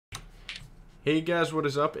Hey guys, what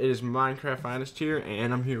is up? It is Minecraft Finest here,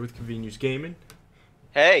 and I'm here with Convenience Gaming.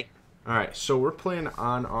 Hey. Alright, so we're playing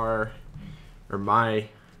on my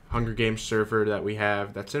Hunger Games server that we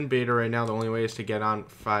have. That's in beta right now. The only way is to get on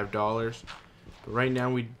 $5. But right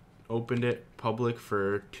now we opened it public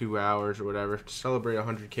for 2 hours or whatever to celebrate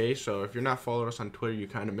 100K. So if you're not following us on Twitter, you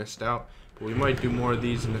kind of missed out. But we might do more of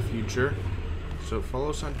these in the future. So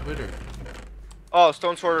follow us on Twitter. Oh,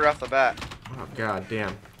 stone sword off the bat. Oh, god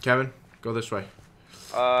damn. Kevin, go this way.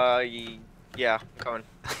 Yeah, coming.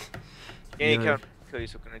 Yeah, You you know- can kill you,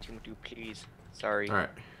 so can I team with you, please? Sorry. Alright.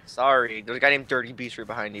 Sorry. There's a guy named Dirty Beast right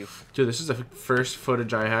behind you. Dude, this is the first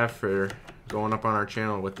footage I have for going up on our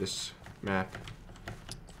channel with this map.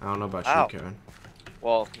 I don't know about Wow. you, Kevin.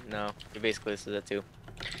 Well, no. Basically, this is it too.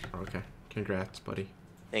 Okay. Congrats, buddy.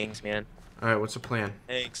 Thanks, man. Alright, what's the plan?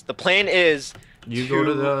 Thanks. The plan is You go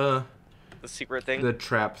to the secret thing. the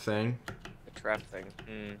trap thing. The trap thing.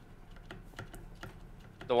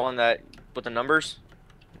 The one that with the numbers.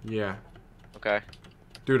 Yeah. Okay.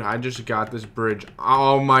 Dude, I just got this bridge.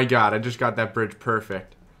 Oh my god, I just got that bridge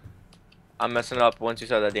perfect. I'm messing up once you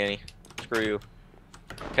said that, Danny. Screw you.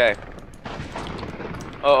 Okay.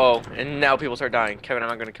 Uh-oh. And now people start dying. Kevin, I'm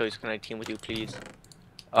not gonna kill you, so can I team with you, please?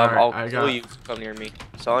 Alright, I'll I kill got- you if you come near me.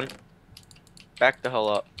 Son. Back the hell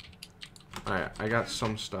up. Alright, I got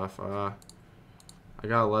some stuff. I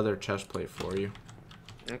got a leather chest plate for you.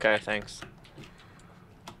 Okay, thanks.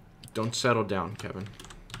 Don't settle down, Kevin.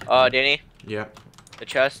 Danny, Yeah. the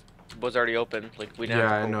chest was already open. Like, we didn't Yeah,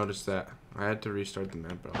 have I to go. noticed that. I had to restart the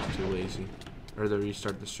map, but I was too lazy. Or to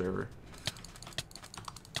restart the server.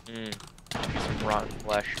 Some rotten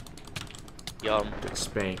flesh. Yum. Get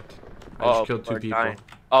spanked. I Oh, just killed 2 are people. dying.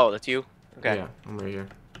 Oh, that's you? Okay. Yeah, I'm right here.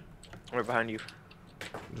 I'm right behind you.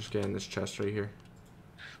 I'm just getting this chest right here.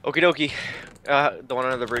 Okie dokie. The one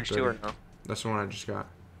under the bridge too, or no? That's the one I just got.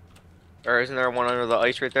 Or isn't there one under the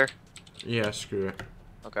ice right there? Yeah, screw it.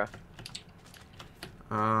 Okay.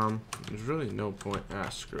 There's really no point. Ah,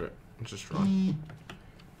 screw it. Let's just run.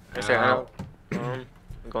 I say, Ow. I'm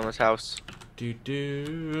going in this house.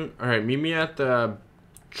 Alright, meet me at the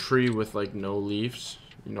tree with, like, no leaves.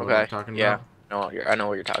 You know what I'm talking yeah. about? No, I know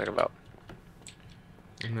what you're talking about.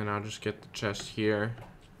 And then I'll just get the chest here.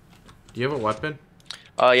 Do you have a weapon?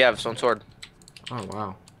 Yeah, I have stone sword. Oh,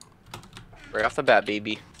 wow. Right off the bat,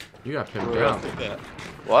 baby. You got pinned Right off down. the bat.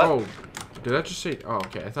 What? Oh, did that just say... Oh,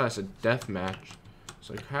 okay. I thought I said death match.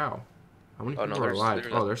 It's like, how? How many Oh, no, people are there's- alive?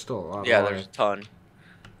 there's Oh, a- there's still a lot. Yeah, more. there's a ton.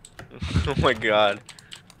 Oh my god.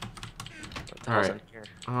 What the hell's Alright.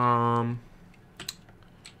 in here?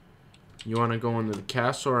 You want to go into the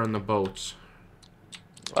castle or in the boats?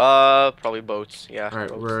 Probably boats. Yeah. Alright,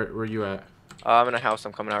 boats. where you at? I'm in a house.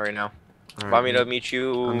 I'm coming out right now. Alright, Want me to meet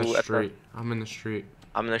you on the at street. I'm in the street.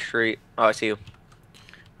 I'm in the street. Oh, I see you.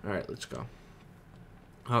 Alright, let's go.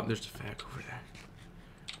 Oh, there's a fag over there.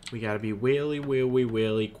 We gotta be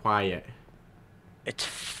really quiet. It's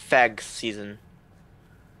fag season.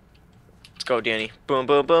 Let's go, Danny. Boom,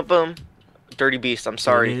 boom, boom, boom. Dirty Beast. I'm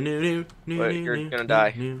sorry. But you're gonna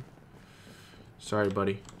die. Sorry,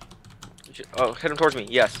 buddy. Oh, hit him towards me.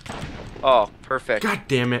 Yes. Oh, perfect. God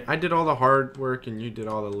damn it. I did all the hard work and you did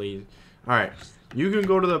all the lazy. Alright. You can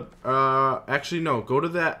go to the, actually no, go to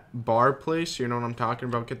that bar place. You know what I'm talking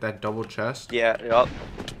about? Get that double chest. Yeah. Yup.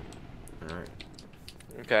 Alright.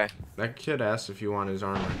 Okay. That kid asked if you want his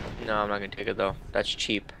armor. No, I'm not gonna take it though. That's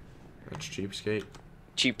cheap. That's cheapskate.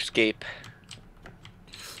 Cheapskate.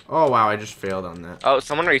 Oh, wow. I just failed on that. Oh,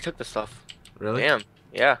 someone already took the stuff. Really? Damn.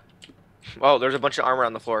 Yeah. Oh, there's a bunch of armor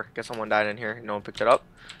on the floor. Guess someone died in here. No one picked it up.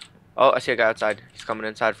 Oh, I see a guy outside. He's coming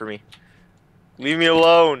inside for me. Leave me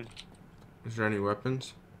alone. Is there any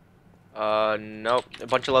weapons? Nope. A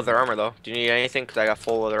bunch of leather armor though. Do you need anything? Cause I got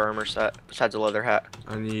full leather armor set besides a leather hat.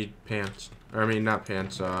 I need pants. Or, I mean, not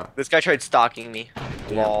pants. This guy tried stalking me.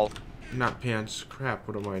 Damn. Lol. Not pants. Crap.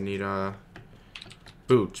 What do I need?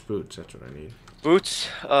 Boots. Boots. That's what I need. Boots.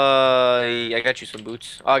 I got you some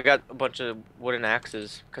boots. Oh, I got a bunch of wooden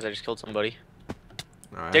axes because I just killed somebody.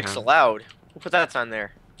 Dick's allowed. Who put that sign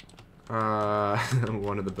there?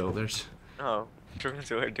 One of the builders. Oh,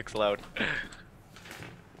 Dick's allowed.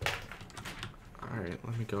 Alright,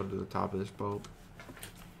 let me go to the top of this boat.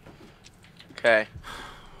 Okay.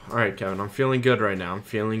 Alright, Kevin, I'm feeling good right now. I'm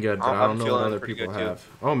feeling good, but I I'm don't know what feeling other pretty people good, too. have.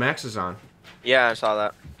 Oh, Max is on. Yeah, I saw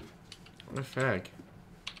that. What a fag.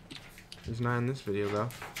 He's not in this video, though.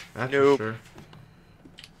 That's Nope. for sure.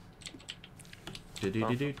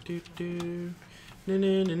 Do-do-do-do-do-do.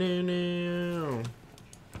 No.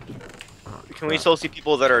 Oh, Can we crap. still see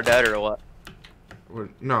people that are dead or what?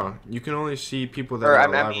 No, you can only see people that Or, are I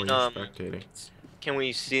alive mean, when you're spectating. Can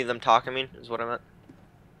we see them talk? I mean, is what I meant.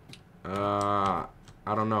 I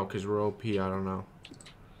don't know, cause we're OP. I don't know.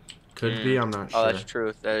 Could be. I'm not Oh, sure. that's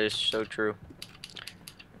true. That is so true.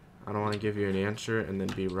 I don't want to give you an answer and then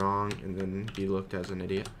be wrong and then be looked as an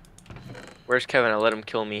idiot. Where's Kevin? I let him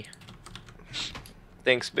kill me.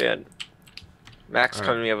 Thanks, man. Max, All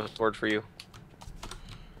come right. to me. I have a sword for you.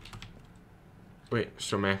 Wait,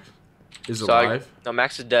 so Max is So alive? no,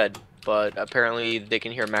 Max is dead, but apparently they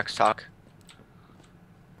can hear Max talk.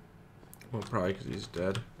 Well, probably because he's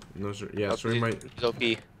dead. And those are, yeah, Oh, so he might. He's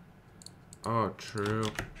OP. Oh, true.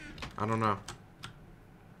 I don't know.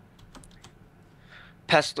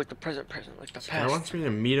 Past like the present, present like the This guy past. wants me to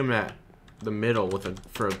meet him at the middle with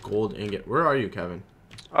for a gold ingot. Where are you, Kevin?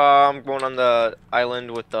 I'm going on the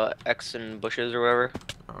island with the X and bushes or whatever.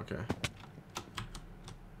 Okay.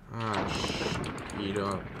 Eat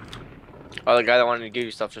up. Oh, the guy that wanted to give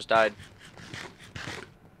you stuff just died.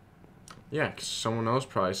 Yeah, 'cause someone else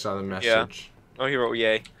probably saw the Yeah. message. Oh, he wrote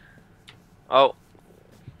yay. Oh,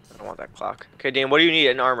 I don't want that clock. Okay, Dan, what do you need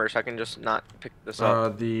in armor so I can just not pick this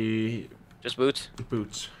up? The Just boots?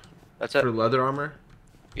 boots. That's it? For leather armor?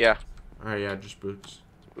 Yeah, Alright, yeah, just boots.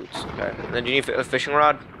 boots. Okay. And then do you need a fishing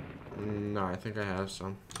rod? No, I think I have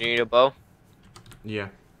some. Do you need a bow? Yeah.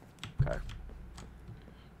 Okay.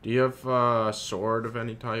 Do you have a sword of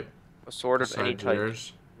any type? A sword of any besides type?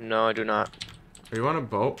 yours? No, I do not. Are you on a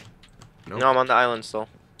boat? Nope. No, I'm on the island still.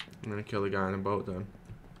 I'm gonna kill the guy on the boat then.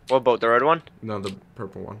 What boat? The red one? No, the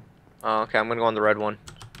purple one. Oh, okay. I'm gonna go on the red one.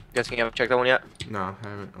 Guessing you haven't checked that one yet? No, I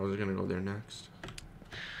haven't. I was gonna go there next.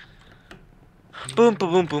 Boom,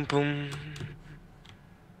 boom, boom, boom, boom.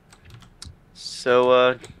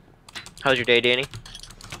 So, how's your day, Danny?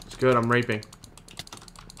 It's good. I'm raping.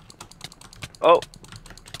 Oh,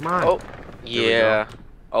 Come on. oh, we yeah.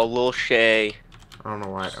 Oh, Lil Shay. I don't know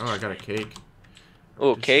why. Oh, I got a cake.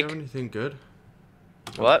 Oh, Did she have cake? anything good?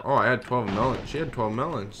 What? Oh, I had 12 melons. She had 12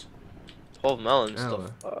 melons. 12 melons. Ella.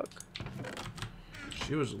 The fuck?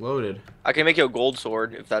 She was loaded. I can make you a gold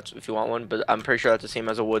sword if you want one, but I'm pretty sure that's the same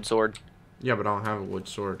as a wood sword. Yeah, but I don't have a wood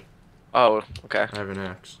sword. Oh, okay. I have an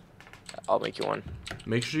axe. I'll make you one.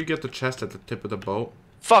 Make sure you get the chest at the tip of the boat.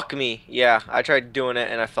 Fuck me. Yeah, I tried doing it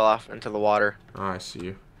and I fell off into the water. Oh, I see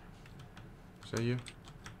you. Is that you?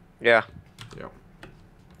 Yeah, Yep.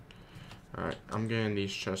 Alright, I'm getting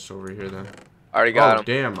these chests over here then. I already got Oh, them.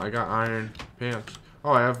 damn, I got iron pants.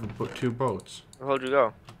 Oh, I have two boats. Where'd you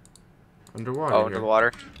go? Underwater Oh, here. under the water.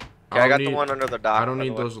 Okay, I don't got the need- one under the dock. I don't by the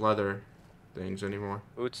need way. those leather things anymore.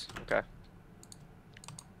 Boots. Okay.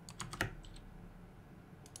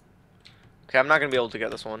 Okay, I'm not gonna be able to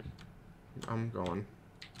get this one. I'm going.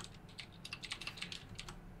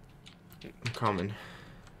 I'm coming.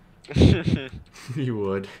 You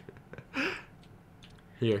would.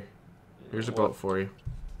 Here. Here's a boat for you.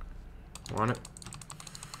 Want it?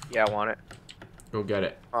 Yeah, I want it. Go get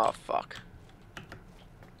it. Oh fuck.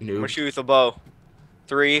 I'm gonna Noob. shoot with a bow.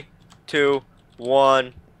 3, 2,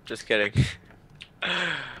 1. Just kidding.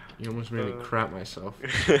 You almost made me crap myself.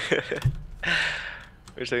 Wait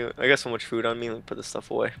a second. I got so much food on me. Let me put this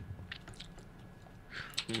stuff away.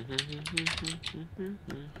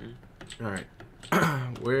 Alright.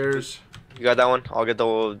 Where's... You got that one? I'll get the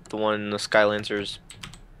one in the Skylancer's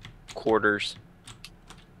quarters.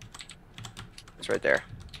 It's right there.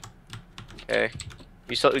 Okay.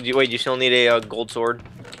 Wait, you still need a gold sword?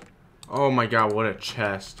 Oh my god, what a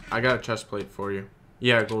chest. I got a chest plate for you.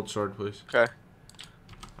 Yeah, gold sword, please. Okay.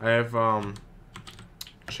 I have,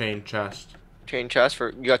 chain chest. Chain chest for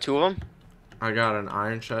you got 2 of them? I got an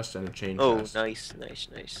iron chest and a chain Oh, chest. nice, nice,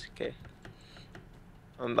 nice. Okay.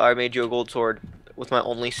 I made you a gold sword with my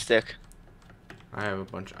only stick. I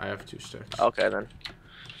have 2 sticks. Okay then.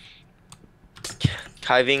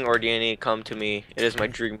 Kiving or Danny, come to me. It is my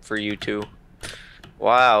dream for you too.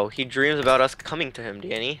 Wow, he dreams about us coming to him,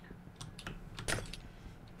 Danny.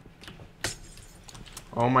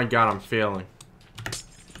 Oh my god, I'm failing.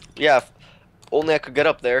 Yeah, if only I could get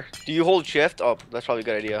up there. Do you hold shift? Oh, that's probably a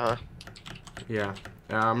good idea, huh? Yeah.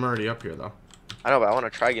 I'm already up here, though. I know, but I want to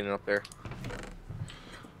try getting up there.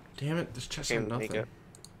 Damn it, this chest Can't had make nothing. it.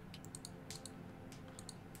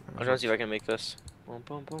 I'm trying to see if I can make this. Boom,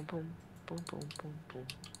 boom, boom, boom, boom, boom, boom,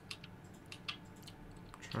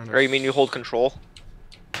 boom. Or you mean you hold control?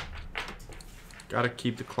 Gotta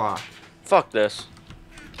keep the clock. Fuck this.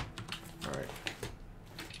 Alright.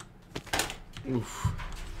 Oof.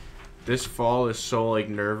 This fall is so, like,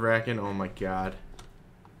 nerve-wracking. Oh my god.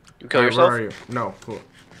 You kill Alright, yourself? where are you? No, cool.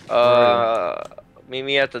 Meet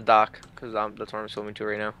me at the dock, cause that's where I'm swimming to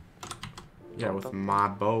right now. Yeah, with my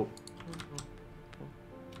boat.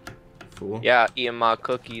 Fool. Yeah, eating my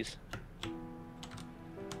cookies.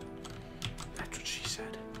 That's what she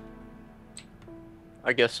said.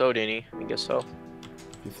 I guess so, Danny. I guess so.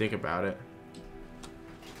 If you think about it.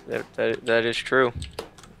 That is true.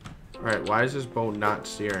 Alright, why is this boat not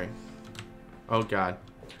steering? Oh god.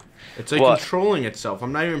 It's like What? controlling itself.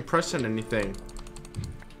 I'm not even pressing anything.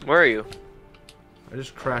 Where are you? I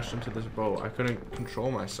just crashed into this boat. I couldn't control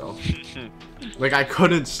myself. Like I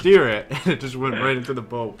couldn't steer it. And it just went right into the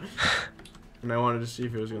boat. And I wanted to see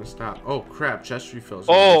if it was gonna stop. Oh crap, chest refills.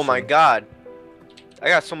 Oh my god. I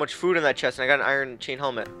got so much food in that chest and I got an iron chain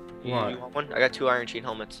helmet. What? You want one? I got 2 iron chain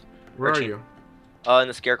helmets. Where are you? In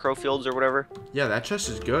the scarecrow fields or whatever. Yeah, that chest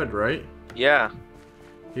is good, right? Yeah.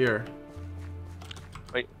 Here.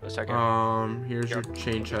 Wait a second. Here's your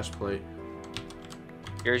chain chest plate.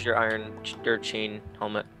 Here's your chain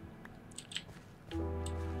helmet.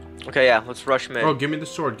 Okay, yeah, let's rush mid. Oh, give me the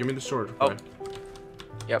sword. Give me the sword. Oh. Okay.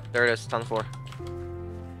 Yep, there it is. It's on the floor.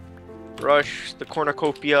 Rush the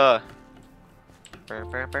cornucopia.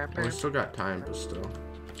 Well, we still got time, but still.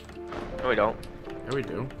 No, we don't. Yeah, we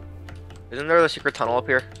do. Isn't there the secret tunnel up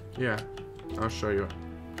here? Yeah. I'll show you.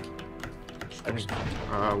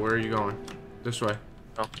 Where are you going? This way.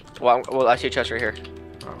 Oh. Well, I see a chest right here.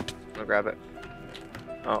 Oh. I'm gonna grab it.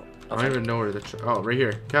 Oh. I don't even know where the oh, right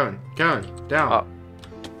here. Kevin, down. Oh.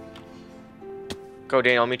 Go,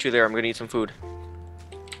 Daniel. I'll meet you there. I'm gonna eat some food.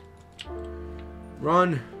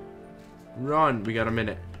 Run. We got a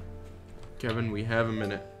minute. Kevin, we have a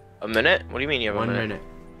minute. A minute? What do you mean you have 1 a minute? minute.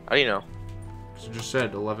 How do you know? Because you just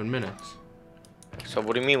said 11 minutes. So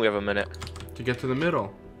what do you mean we have a minute? To get to the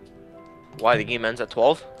middle. Why? The game ends at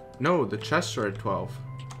 12? No, the chests are at 12.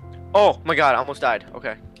 Oh my god, I almost died.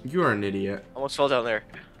 Okay. You are an idiot. Almost fell down there.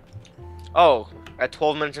 Oh, at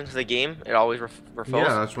 12 minutes into the game, it always refills?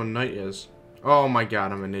 Yeah, that's when night is. Oh my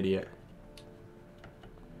god, I'm an idiot.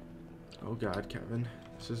 Oh god, Kevin.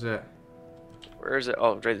 This is it. Where is it?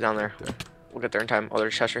 Oh, right down there. There. We'll get there in time. Oh,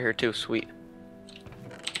 there's chests right here too. Sweet.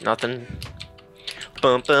 Nothing.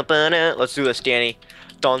 Bum, bum, bum, let's do this, Danny.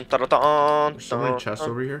 Dun, dun, dun, dun, There's so many chests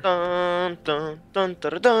over here. dun, dun, dun,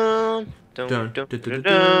 dun, dun, dun, Dun, dun, dun, dun, dun, dun,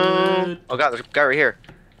 dun. Oh god, there's a guy right here.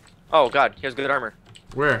 Oh god, he has good armor.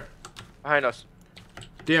 Where? Behind us.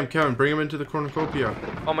 Damn, Kevin, bring him into the cornucopia.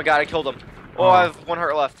 Oh my god, I killed him. Oh, Oh. I have 1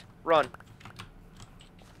 heart left. Run.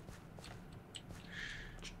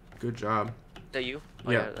 Good job. Is that you?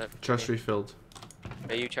 Oh, Yeah, that's chest me. refilled.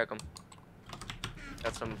 Yeah, you check them.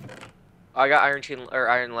 Got some. I got iron chain or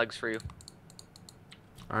iron legs for you.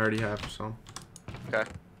 I already have some. Okay.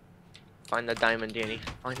 Find the diamond, Danny.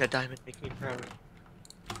 Find the diamond. Make me proud.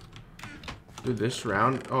 Dude, this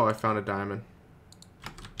round. Oh, I found a diamond.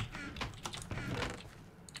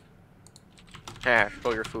 Yeah,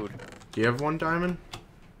 fill your food. Do you have 1 diamond?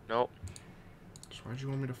 Nope. So why'd you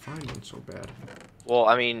want me to find one so bad? Well,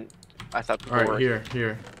 I mean, I thought people were. Alright,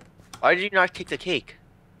 here. Why did you not take the cake?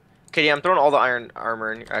 Okay, yeah, I'm throwing all the iron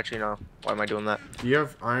armor in. Actually, no. Why am I doing that? Do you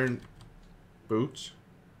have iron boots?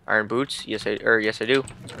 Iron boots? Yes, I do. I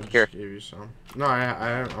just Here. gave you some. No,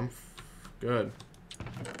 I'm good.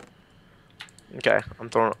 Okay, I'm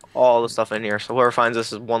throwing all the stuff in here. So whoever finds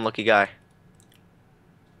this is one lucky guy.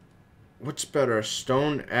 What's better, a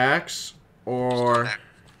stone axe or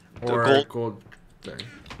gold. a gold thing?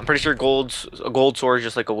 I'm pretty sure a gold sword is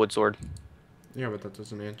just like a wood sword. Yeah, but that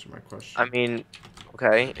doesn't answer my question. I mean,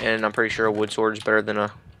 okay, and I'm pretty sure a wood sword is better than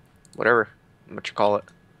a whatever, what you call it,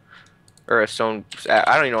 or a stone.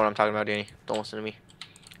 I don't even know what I'm talking about, Danny. Don't listen to me.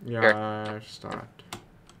 Yeah, Here. I've stopped.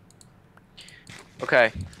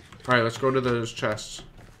 Okay. All right, let's go to those chests.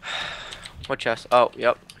 What chest? Oh,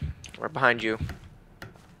 yep. We're behind you.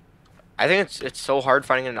 I think it's so hard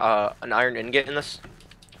finding an iron ingot in this.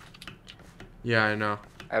 Yeah, I know.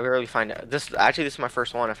 I rarely find it. This is my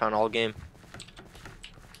first one I found all game.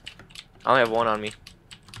 I only have 1 on me. Do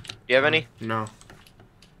you have any? No.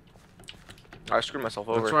 I screwed myself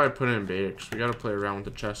over. That's why I put it in beta, because we got to play around with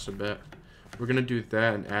the chests a bit. We're going to do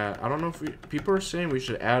that and add... I don't know if people are saying we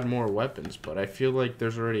should add more weapons, but I feel like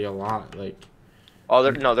there's already a lot. Like... Oh,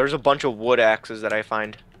 no, there's a bunch of wood axes that I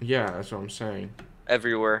find Yeah, that's what I'm saying.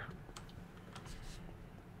 everywhere.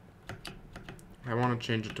 I want to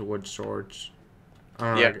change it to wood swords. I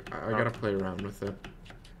don't know, Yeah. I got to play around with it.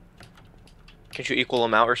 Can't you equal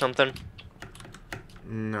them out or something?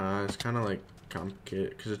 Nah, it's kind of like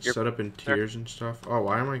complicated, because it's You're set up in there. tiers and stuff. Oh,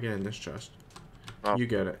 why am I getting this chest? Oh. You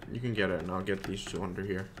get it. You can get it, and I'll get these 2 under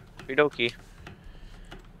here. Okie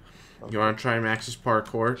You want to try Max's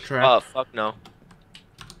parkour track? Oh, fuck no.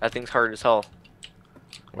 That thing's hard as hell.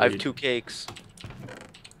 What I do have you- 2 cakes.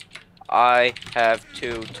 I have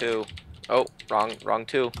two. Oh, wrong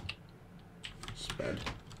 2. Sped.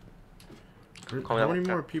 Call me How that many one.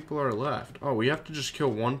 more people are left? Oh, we have to just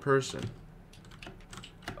kill 1 person.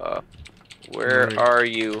 Where Right. are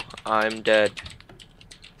you? I'm dead.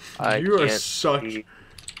 You are can't such. see.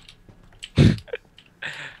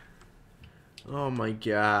 Oh my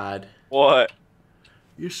god. What?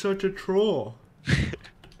 You're such a troll.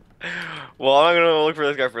 Well, I'm not gonna look for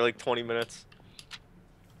this guy for like 20 minutes.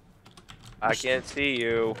 I can't see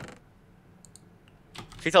you.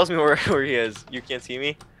 If he tells me where he is, you can't see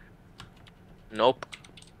me? Nope.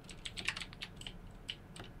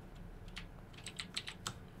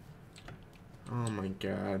 Oh my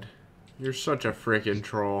god. You're such a freaking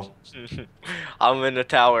troll. I'm in the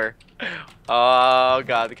tower. Oh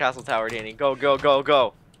god, the castle tower, Danny. Go, go, go,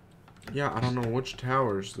 go. Yeah, I don't know which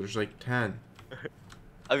towers. There's like 10.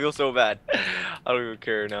 I feel so bad. I don't even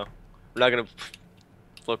care now. I'm not gonna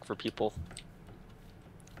look for people.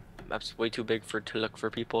 Map's way too big to look for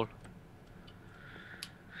people.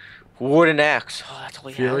 Wooden axe. Oh, that's all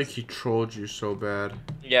I he feel has. like he trolled you so bad.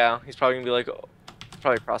 Yeah, he's probably gonna be like, oh,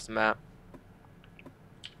 probably across the map.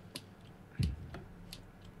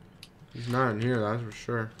 He's not in here, that's for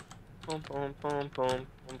sure. Boom, boom, boom, boom,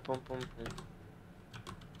 boom, boom, boom, boom.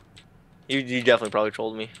 You definitely probably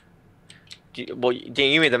trolled me. Well,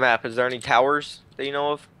 Dan, you made the map. Is there any towers that you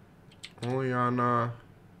know of? Only on,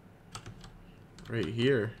 right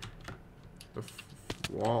here. The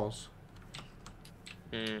walls.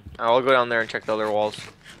 I'll go down there and check the other walls.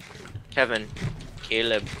 Kevin.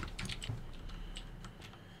 Caleb.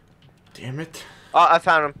 Damn it. Oh, I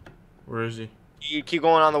found him. Where is he? You keep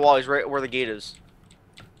going on the wall. He's right where the gate is.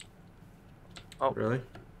 Oh. Really?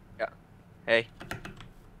 Hey.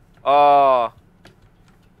 Oh.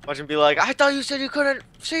 Watch him be like, I thought you said you couldn't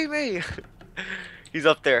see me. He's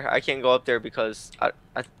up there. I can't go up there because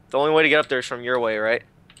the only way to get up there is from your way, right?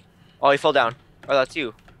 Oh, he fell down. Oh, that's you.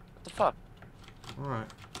 What the fuck?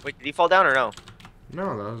 What? Wait, did he fall down or no?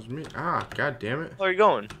 No, that was me. Ah, god damn it. Where are you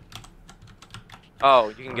going? Oh,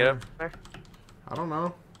 you can get up there? I don't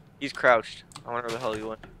know. He's crouched. I wonder where the hell he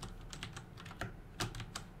went.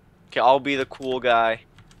 Okay, I'll be the cool guy.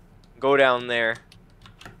 Go down there.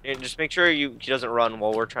 And just make sure he doesn't run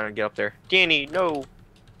while we're trying to get up there. Danny, no.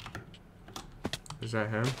 Is that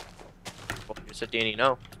him? Oh, you said Danny,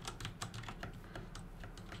 no.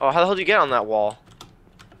 Oh, how the hell did you get on that wall?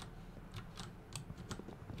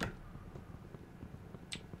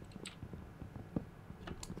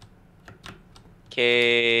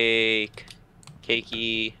 Cake.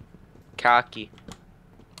 Cakey. Cocky.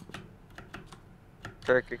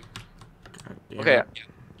 Turkey. God damn Okay. it.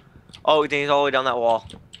 Oh, he's all the way down that wall.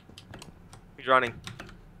 He's running.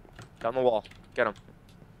 Down the wall. Get him.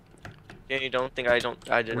 Danny, don't think I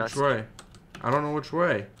did not Which see. way? I don't know which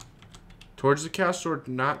way. Towards the castle or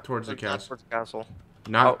not towards the Not castle? towards the castle.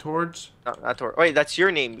 Not Oh. towards? Not towards. Wait, that's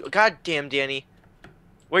your name. God damn, Danny.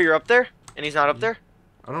 Wait, you're up there? And he's not up there?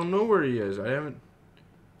 I don't know where he is. I haven't.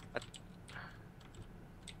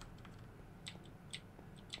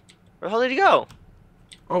 Where the hell did he go?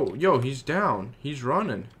 Oh, yo, he's down. He's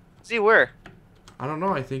running. See where? I don't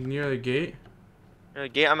know. I think near the gate. Near the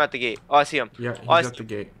gate? I'm at the gate. Oh, I see him. Yeah, he's Oh, I at see the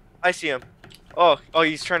gate. I see him. Oh,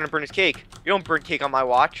 he's trying to burn his cake. You don't burn cake on my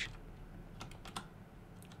watch.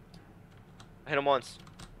 I hit him once.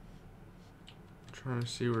 Trying to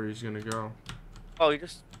see where he's gonna go. Oh, you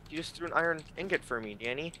just threw an iron ingot for me,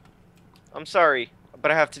 Danny. I'm sorry,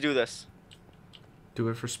 but I have to do this. Do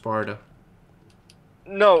it for Sparta.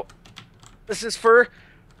 No. This is for...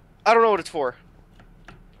 I don't know what it's for.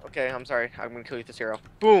 Okay, I'm sorry. I'm gonna kill you with this arrow.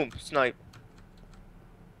 Boom! Snipe.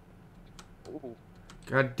 Ooh.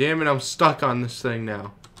 God damn it! I'm stuck on this thing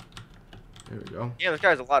now. There we go. Yeah, this guy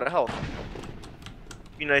has a lot of health.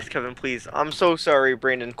 Be nice, Kevin, please. I'm so sorry,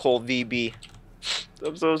 Brandon Cole VB.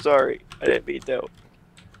 I'm so sorry. I didn't mean to.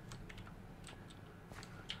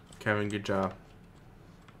 Kevin, good job.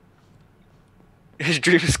 His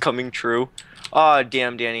dream is coming true. Ah,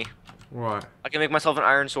 damn, Danny. What? I can make myself an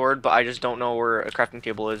iron sword, but I just don't know where a crafting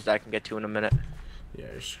table is that I can get to in a minute. Yeah,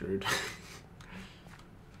 you're screwed.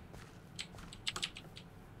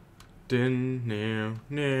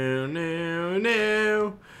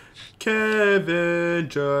 No. Kevin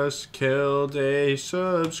just killed a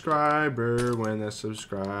subscriber when the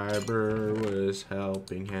subscriber was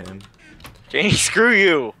helping him. Danny, screw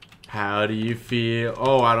you. How do you feel?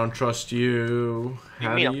 Oh, I don't trust you.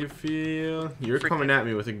 How mean? do you feel? You're coming at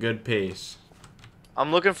me with a good pace.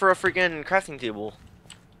 I'm looking for a freaking crafting table.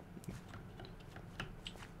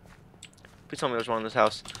 Please tell me there's one in this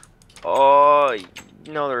house. Oh,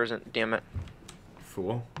 no, there isn't. Damn it.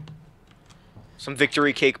 Fool. Some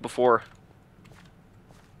victory cake before.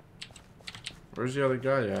 Where's the other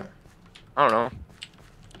guy at? I don't know.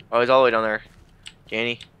 Oh, he's all the way down there.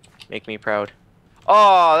 Danny, make me proud.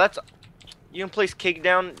 Oh, that's... You can place cake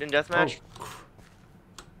down in deathmatch? Oh,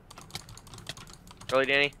 Really,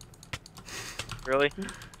 Danny? Really?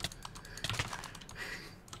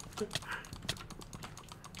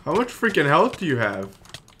 How much freaking health do you have?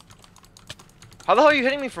 How the hell are you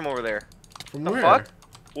hitting me from over there? From The where? fuck?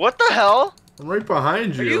 What the hell? I'm right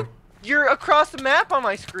behind Are you. You're across the map on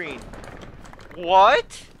my screen.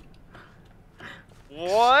 What?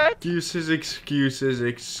 What? Excuses, excuses,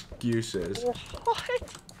 excuses.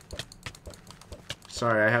 What?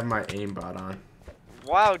 Sorry, I have my aimbot on.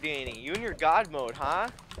 Wow, Danny, you in your god mode, huh?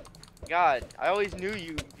 God, I always knew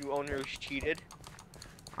you owners cheated.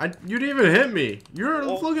 You didn't even hit me. You're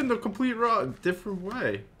Oh. looking the complete different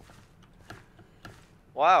way.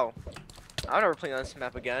 Wow. I'm never playing on this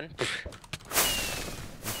map again.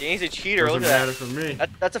 Danny's a cheater. Doesn't Look at matter for me.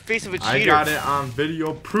 That's a face of a cheater. I got it on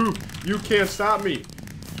video proof. You can't stop me.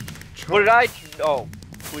 What did I? Oh,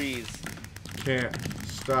 please. Can't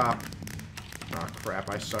stop. Oh crap!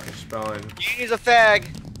 I suck at spelling. Danny's a fag.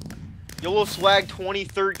 YOLO Swag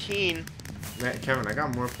 2013. Matt, Kevin, I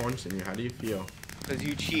got more points than you. How do you feel? Because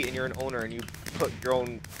you cheat and you're an owner and you put your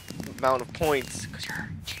own amount of points. Because you're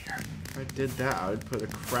a cheater. If I did that, I would put a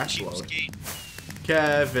crap load. Cheapskate.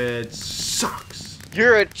 Kevin sucks.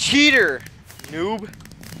 You're a cheater, noob.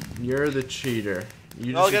 You're the cheater.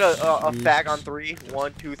 You I'll just get a excuse- fag on 3.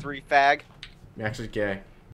 1, 2, 3, fag. Max is gay.